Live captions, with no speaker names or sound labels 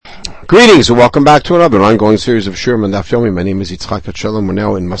Greetings and welcome back to another ongoing series of Shurim and Daf Yomi. My name is Yitzchak Shalom. We're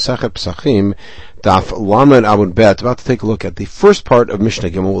now in Masechet Pesachim, Daf Lamed Amud Bet. About to take a look at the first part of Mishnah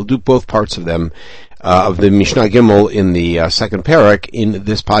Gimel. We'll do both parts of them, of the Mishnah Gimel in the second parak in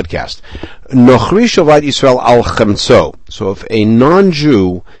this podcast. Nochri Shavait Yisrael al Chemtzo. So if a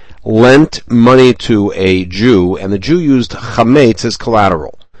non-Jew lent money to a Jew and the Jew used chametz as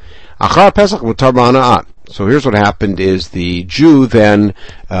collateral, Achar Pesach mutar b'hana'ah. So here's what happened is the Jew then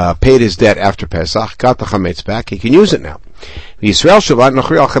paid his debt after Pesach, got the chametz back, he can use it now. Yisrael shavat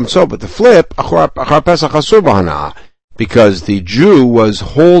nochri al chemtzo, but the flip, achar Pesach asur b'hana'ah, because the Jew was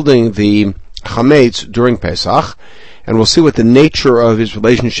holding the chametz during Pesach, and we'll see what the nature of his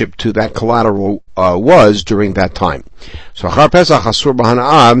relationship to that collateral was during that time. So achar Pesach asur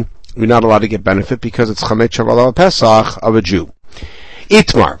b'hana'ah, we're not allowed to get benefit because it's chametz shaval Pesach of a Jew.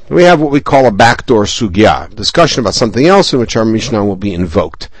 Itmar. We have what we call a backdoor sugya, discussion about something else in which our Mishnah will be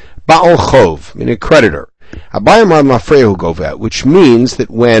invoked. Ba'al chov, meaning a creditor. Abayamar mafrehu govet, which means that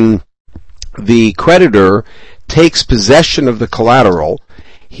when the creditor takes possession of the collateral,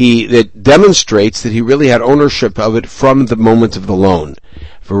 it demonstrates that he really had ownership of it from the moment of the loan.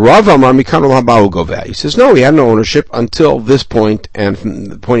 He says, no, he had no ownership until this point, and from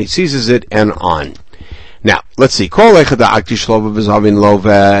the point he seizes it and on. Now, let's see. If the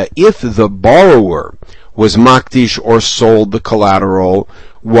borrower was makdish or sold the collateral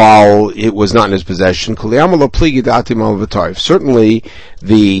while it was not in his possession, certainly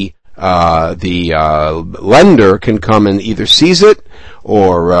the lender can come and either seize it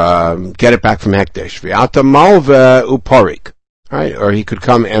or get it back from hekdesh. Right, or he could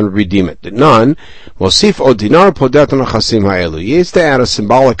come and redeem it. None. Mosif o dinar podet nechasim ha'elu. He has to add a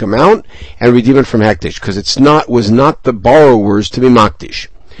symbolic amount and redeem it from hektish, because was not the borrower's to be makdish.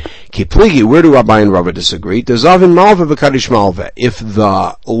 Kipligi, where do Rabbi and Rava disagree? Dezavin malva v'kadish malva. If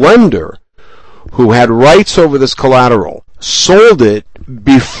the lender, who had rights over this collateral, sold it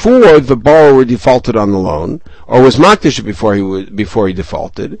before the borrower defaulted on the loan, or was makdish before he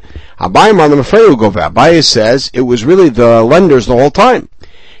defaulted, Abaye says it was really the lenders the whole time.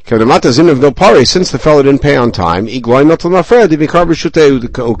 Since the fellow didn't pay on time, therefore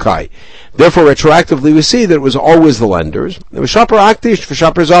retroactively we see that it was always the lenders. It was shaper akdish for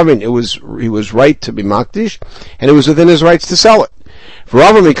shaper zavin. He was right to be makdish, and it was within his rights to sell it.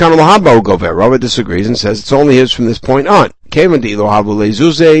 Rava disagrees and says it's only his from this point on.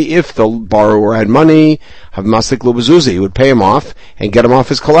 If the borrower had money, he would pay him off and get him off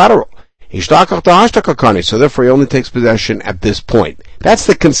his collateral. So therefore he only takes possession at this point. That's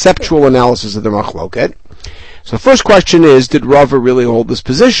the conceptual analysis of the machloket. So the first question is, did Rava really hold this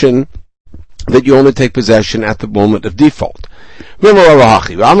position that you only take possession at the moment of default? So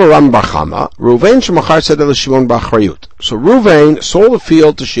Ruvain sold a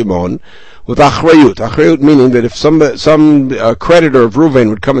field to Shimon with achrayut. Achrayut meaning that if some creditor of Ruvain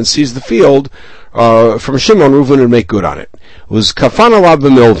would come and seize the field from Shimon, Ruvain would make good on it. It was kafan alav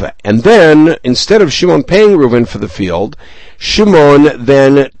b'milveh. And then, instead of Shimon paying Ruvain for the field, Shimon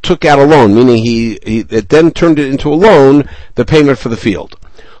then took out a loan, meaning it then turned it into a loan, the payment for the field.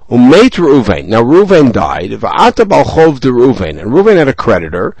 Umeit Reuven. Now Reuven died. V'ata balchov de Reuven, and Reuven had a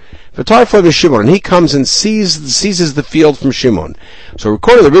creditor. V'tarfle de Shimon, and he comes and seizes the field from Shimon. So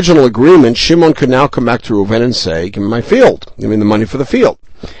according to the original agreement, Shimon could now come back to Reuven and say, "Give me my field. Give me the money for the field."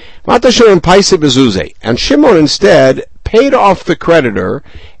 V'ata Shimon paise bezuze, and Shimon instead paid off the creditor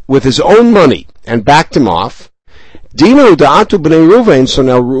with his own money and backed him off. Dinu da'atu b'nei Ruvain, so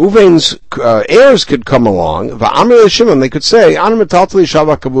now Ruvain's heirs could come along. Va'amr Shimon, they could say, "An metaltali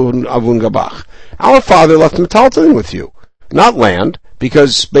shavak avun gabach." Our father left metaltalin with you, not land,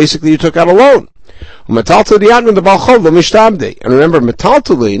 because basically you took out a loan. Metaltalin the balchov l'mishtabde, and remember,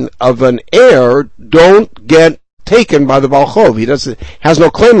 metaltalin of an heir don't get taken by the balchov. He has no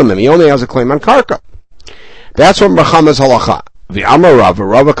claim on them. He only has a claim on karka. That's what Bachama's halacha. The Amar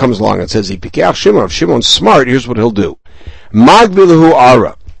Rava comes along and says, if Shimon's smart, here's what he'll do. Magvilahu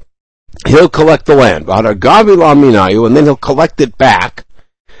ara. He'll collect the land. And then he'll collect it back.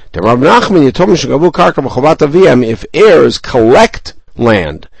 If heirs collect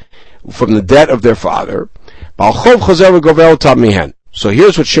land from the debt of their father, so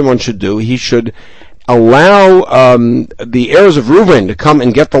here's what Shimon should do. He should allow the heirs of Reuven to come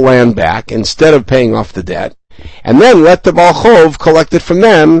and get the land back instead of paying off the debt, and then let the Baal Chov collect it from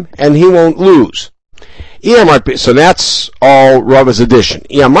them, and he won't lose. So that's all Rava's addition.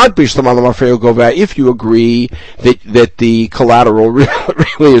 If you agree that the collateral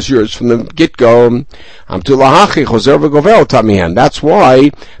really is yours from the get-go, that's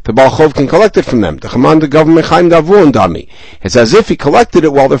why the Baal Chov can collect it from them. It's as if he collected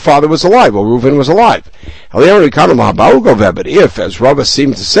it while their father was alive, while Reuven was alive. But if, as Rava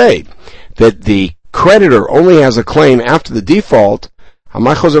seemed to say, that the creditor only has a claim after the default, how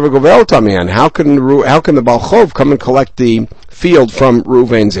can the Baal Chov come and collect the field from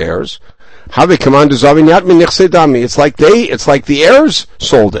Reuven's heirs? How they command it's like the heirs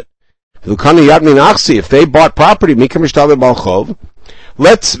sold it. If they bought property, because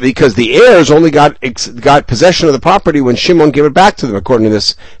the heirs only got possession of the property when Shimon gave it back to them, according to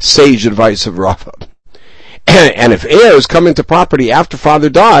this sage advice of Rava. And if heirs come into property after father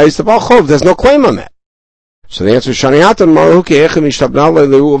dies, the Baal Chov has no claim on that. So the answer is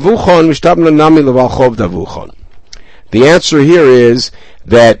the answer here is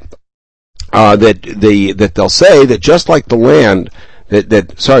that they'll say that just like the land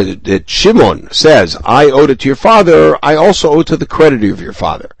that Shimon says, I owed it to your father, I also owe it to the creditor of your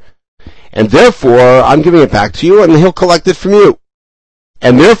father. And therefore, I'm giving it back to you, and he'll collect it from you.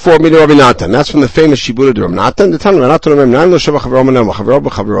 And therefore, Rabbi Natan, that's from the famous Shibud of Rabbi Natan.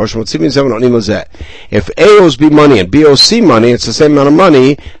 If A owes B money and B owes C money, it's the same amount of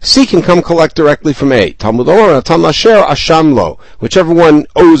money, C can come collect directly from A. Whichever one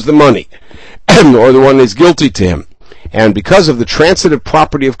owes the money, or the one is guilty to him. And because of the transitive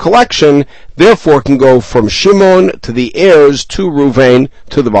property of collection, therefore can go from Shimon to the heirs to Reuven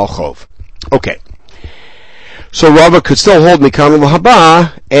to the Baal Chov. Okay. So Rava could still hold Mikam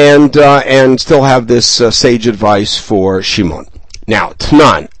Lahaba and still have this sage advice for Shimon. Now,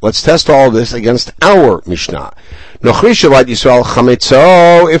 Tanan, let's test all of this against our Mishnah. If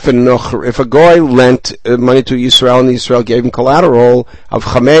a goy lent money to Yisrael and Yisrael gave him collateral of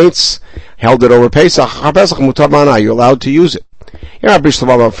chametz, held it over Pesach, you're allowed to use it.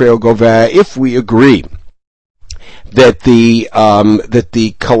 If we agree that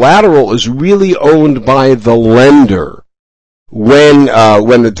the collateral is really owned by the lender when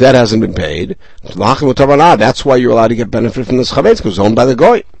the debt hasn't been paid, that's why you're allowed to get benefit from this chametz, because it's owned by the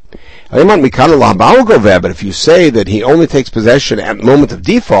goy. But if you say that he only takes possession at the moment of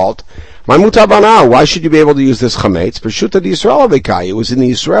default, why should you be able to use this chametz? It was in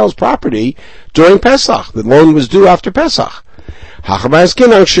the Yisrael's property during Pesach. The loan was due after Pesach.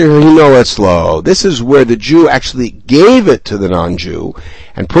 This is where the Jew actually gave it to the non-Jew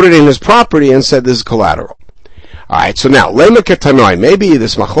and put it in his property and said this is collateral. Alright, so now, maybe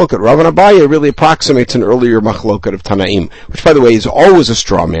this machloket Rav and Abaye really approximates an earlier machloket of Tanaim, which by the way is always a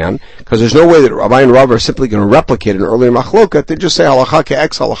straw man, because there's no way that Abaye and Rav are simply going to replicate an earlier machloket. They just say halacha ke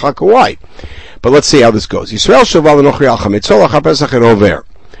X, halacha ke Y. But let's see how this goes. Yisrael shaval nochri al chametzo lacha pesach and over.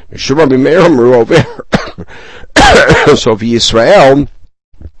 Mishumar b'meir amru over. So if Yisrael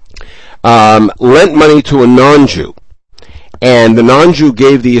lent money to a non-Jew, and the non-Jew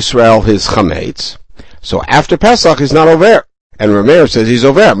gave the Yisrael his chametz, so after Pesach he's not over. And Rameir says he's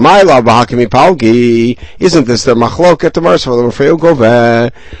over. My love b'hakimi palgi. Isn't this the machloket the marsa l'mafreya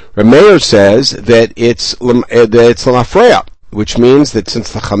goveh? Rameir says that it's l'mafreya, which means that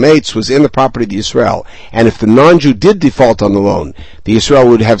since the chametz was in the property of the Yisrael, and if the non-Jew did default on the loan, the Yisrael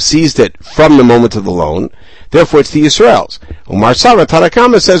would have seized it from the moment of the loan. Therefore, it's the Yisrael's. Umar Sava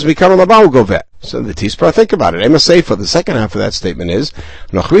Tanakama says Mikam Labau Goveh. So the Tispra, think about it. Ema Seifa, the second half of that statement is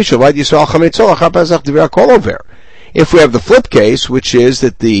if we have the flip case, which is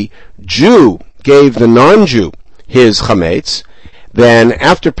that the Jew gave the non-Jew his chametz, then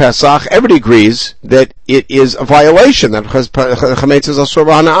after Pesach, everybody agrees that it is a violation, that chametz is asur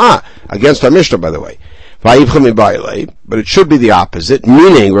b'hana'ah, against our Mishnah, by the way. But it should be the opposite,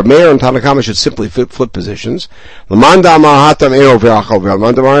 meaning Rameir and Tanakama should simply flip positions.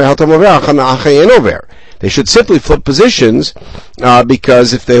 They should simply flip positions,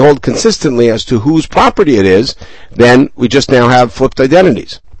 because if they hold consistently as to whose property it is, then we just now have flipped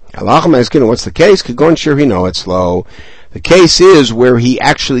identities. What's the case? The case is where he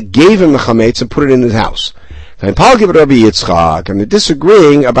actually gave him the chametz and put it in his house. And they're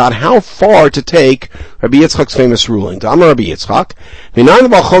disagreeing about how far to take Rabbi Yitzchak's famous ruling. How do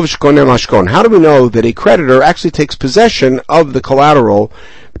we know that a creditor actually takes possession of the collateral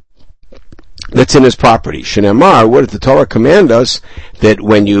that's in his property? Shenamar, what did the Torah command us? That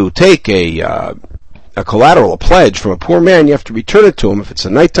when you take a collateral, a pledge from a poor man, you have to return it to him. If it's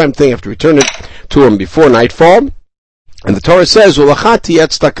a nighttime thing, you have to return it to him before nightfall. And the Torah says,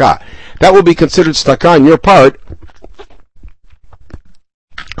 that will be considered tzedakah on your part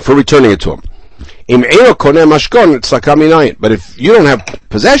for returning it to him. But if you don't have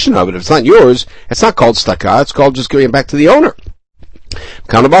possession of it, if it's not yours, it's not called tzedakah, it's called just giving it back to the owner.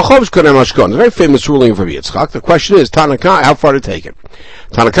 It's a very famous ruling of Rabbi Yitzchak. The question is, Tanakh, how far to take it?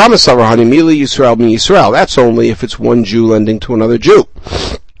 Tanakama savar hanimili Yisrael mi Yisrael. That's only if it's one Jew lending to another Jew.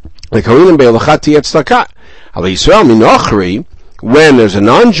 When there's a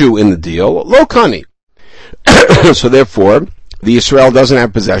non-Jew in the deal, lo kani. So therefore, the Yisrael doesn't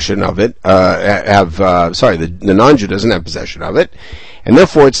have possession of it, the non-Jew doesn't have possession of it, and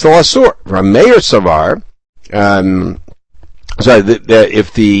therefore it's still asur. Rameir savar,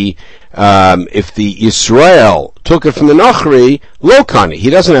 if the Yisrael took it from the Nachri, lo kani,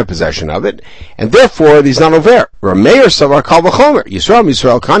 he doesn't have possession of it, and therefore he's not over. Rameir savar kal v'chomer,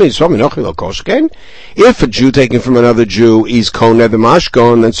 Yisrael kani, Yisrael minachri lo koshken. If a Jew taking from another Jew is koneh the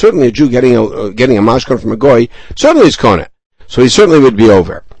mashkon, then certainly a Jew getting a mashkon from a goy certainly is koneh. So he certainly would be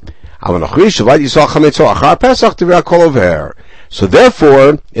over. So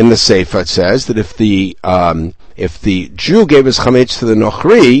therefore, in the Seifa it says that if the Jew gave his chametz to the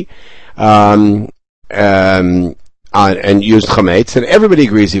Nochri, and used chametz, then everybody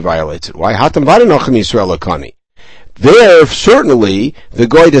agrees he violates it. Why? There, certainly, the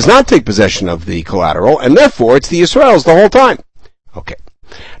goy does not take possession of the collateral, and therefore it's the Yisraels the whole time. Okay.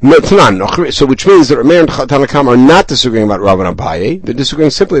 So which means that Rameir and Tanakam are not disagreeing about Rav and Abaye. They're disagreeing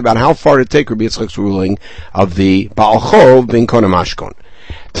simply about how far to take Rabbi Yitzchak's ruling of the Baal Chov being Koneh Mashkon.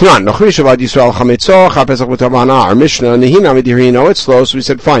 Our Mishnah, it's slow, so we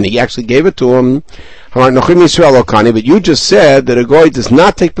said fine, he actually gave it to him. But you just said that a goy does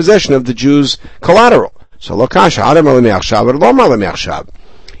not take possession of the Jew's collateral. So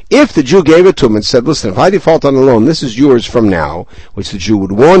if the Jew gave it to him and said, listen, if I default on the loan, this is yours from now, which the Jew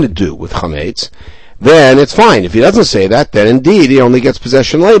would want to do with chametz, then it's fine. If he doesn't say that, then indeed he only gets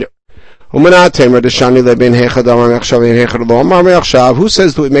possession later. Who says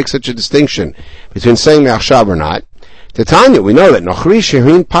that we make such a distinction between saying me'achshav or not? Tanya, we know that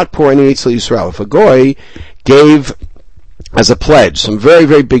if a goy gave as a pledge some very,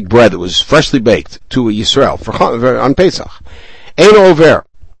 very big bread that was freshly baked to a Yisrael on Pesach, ain't over.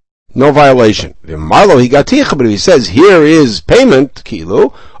 No violation. Marlo, he got ticha, but if he says, here is payment,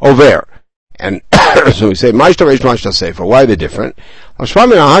 kilu, over. And so we say, Mashta Reish Mashta Sefer. Why are they different? He got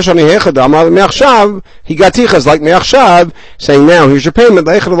tichas like me'achshav, saying, now, here's your payment.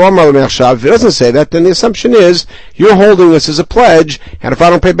 If he doesn't say that, then the assumption is, you're holding this as a pledge, and if I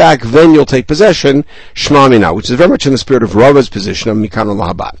don't pay back, then you'll take possession, shmamina, which is very much in the spirit of Rava's position of Mikan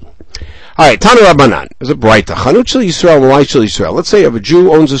al-Lahabat. Alright, Tanu Rabbanan. There's a Braita. Chanut shel Yisrael, Malay shel Yisrael. Let's say you have a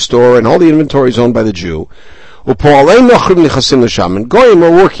Jew owns a store, and all the inventory is owned by the Jew. And Goyim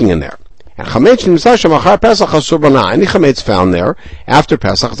are working in there. And chametz nimtzah achar Pesach asur b'na'ah. Any chametz found there after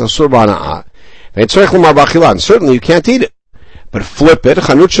Pesach is asur b'na'ah. And certainly you can't eat it. But flip it.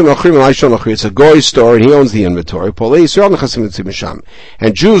 It's a goy store, and he owns the inventory.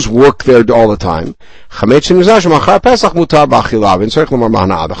 And Jews work there all the time. The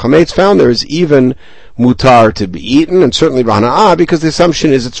chametz found there is even mutar to be eaten, and certainly b'hana'ah, because the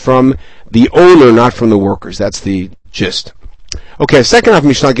assumption is it's from the owner, not from the workers. That's the gist. Okay, second half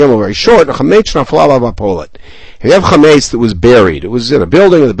Mishnah Gimel, very short. If you have chametz that was buried, it was in a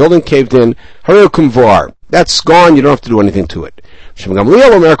building, and the building caved in, that's gone, you don't have to do anything to it. He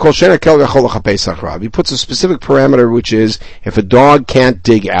puts a specific parameter, which is if a dog can't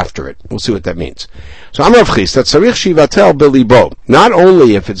dig after it. We'll see what that means. So I'm Rav Chis, that tzarich shivatel bilibo. Not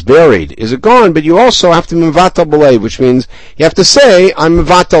only if it's buried is it gone, but you also have to mivatel b'leiv, which means you have to say, I'm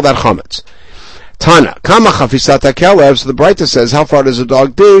mivatel that chametz. Tana, kama chafisat hakelev, so the Braita says, how far does a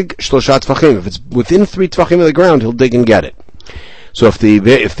dog dig? Shlosha tvachim. If it's within 3 tvachim of the ground, he'll dig and get it. So if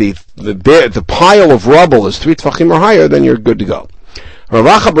the pile of rubble is 3 tvachim or higher, then you're good to go. So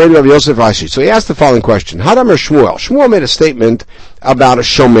he asked the following question. Hadam or Shmuel? Shmuel made a statement about a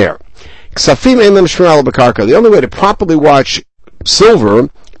shomer. The only way to properly watch silver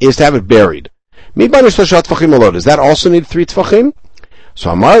is to have it buried. Does that also need 3 tvachim? So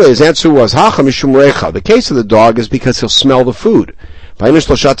Amarle's answer was, the case of the dog is because he'll smell the food. You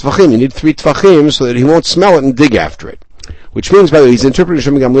need 3 tvachim so that he won't smell it and dig after it. Which means, by the way, he's interpreting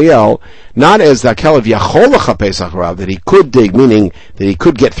Shemi Gamliel not as the Kalev Yachol Pesach Rav, that he could dig, meaning that he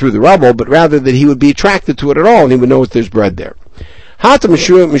could get through the rubble, but rather that he would be attracted to it at all, and he would know if there's bread there. But when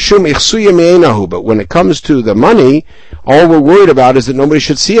it comes to the money, all we're worried about is that nobody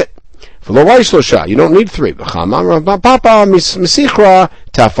should see it. You don't need 3. 1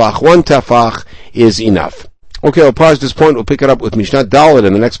 tefach is enough. Okay, I'll pause this point. We'll pick it up with Mishnah Dalet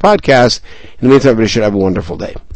in the next podcast. In the meantime, everybody should have a wonderful day.